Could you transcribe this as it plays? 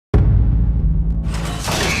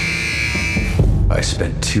I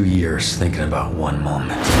spent 2 years thinking about one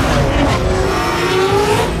moment.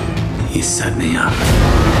 He set me up.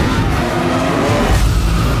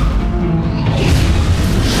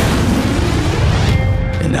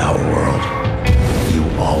 In our world, you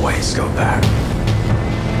always go back.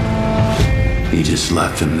 He just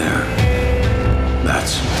left him there.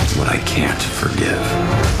 That's what I can't forgive.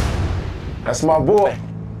 That's my boy.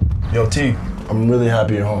 Yo, T, I'm really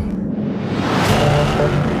happy you're home.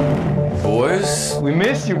 Boys, we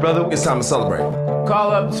missed you, brother. It's time to celebrate.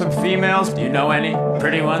 Call up some females. Do you know any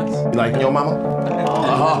pretty ones? You like your mama?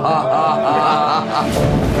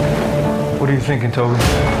 What are you thinking, Toby?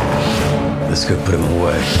 This could put him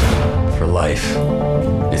away for life.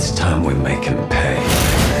 It's time we make him pay.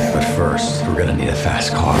 But first, we're gonna need a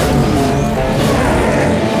fast car.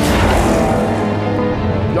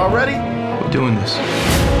 Y'all ready? We're doing this.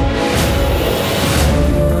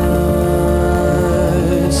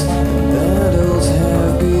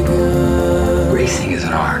 Racing is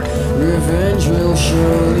an art. Revenge will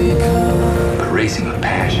surely come. But racing with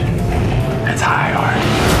passion, that's high art.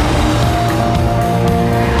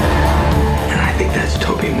 And I think that's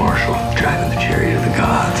Toby Marshall driving the chariot of the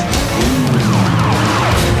gods.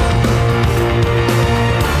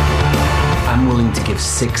 I'm willing to give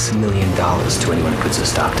 $6 million to anyone who puts a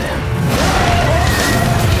stop to him.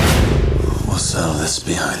 We'll settle this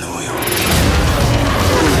behind the wheel.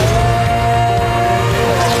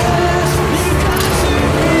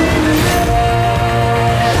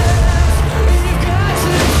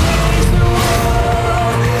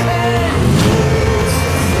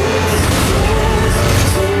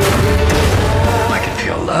 I can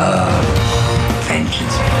feel love,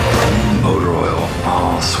 vengeance, and motor oil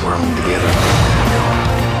all swirling together.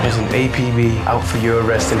 There's an APB out for your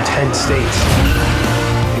arrest in 10 states.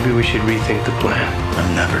 Maybe we should rethink the plan.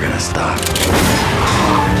 I'm never gonna stop.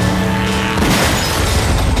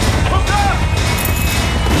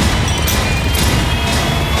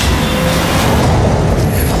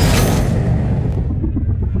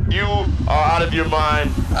 You are out of your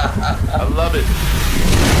mind. I love it.